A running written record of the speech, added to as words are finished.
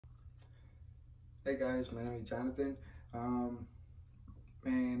Hey guys, my name is Jonathan.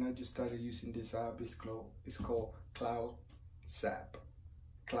 Man, I just started using this app. It's called CloutZap.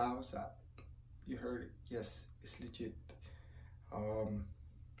 CloutZap. You heard it? Yes, it's legit. Um,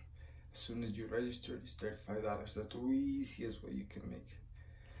 as soon as you register, it's $35. That's the easiest way you can make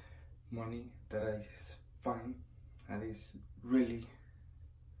money that I find, and it's really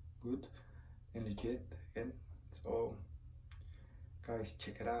good and legit. And so, guys,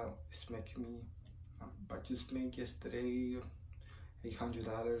 check it out. It's making me. I just made yesterday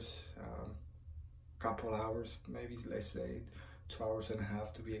 $800, couple hours, maybe let's say 2 hours and a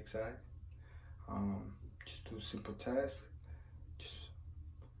half to be exact. Just do simple tasks, just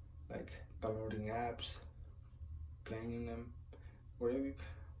like downloading apps, playing them,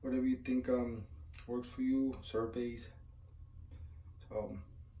 whatever you think works for you, surveys. So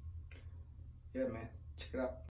yeah, man, check it out.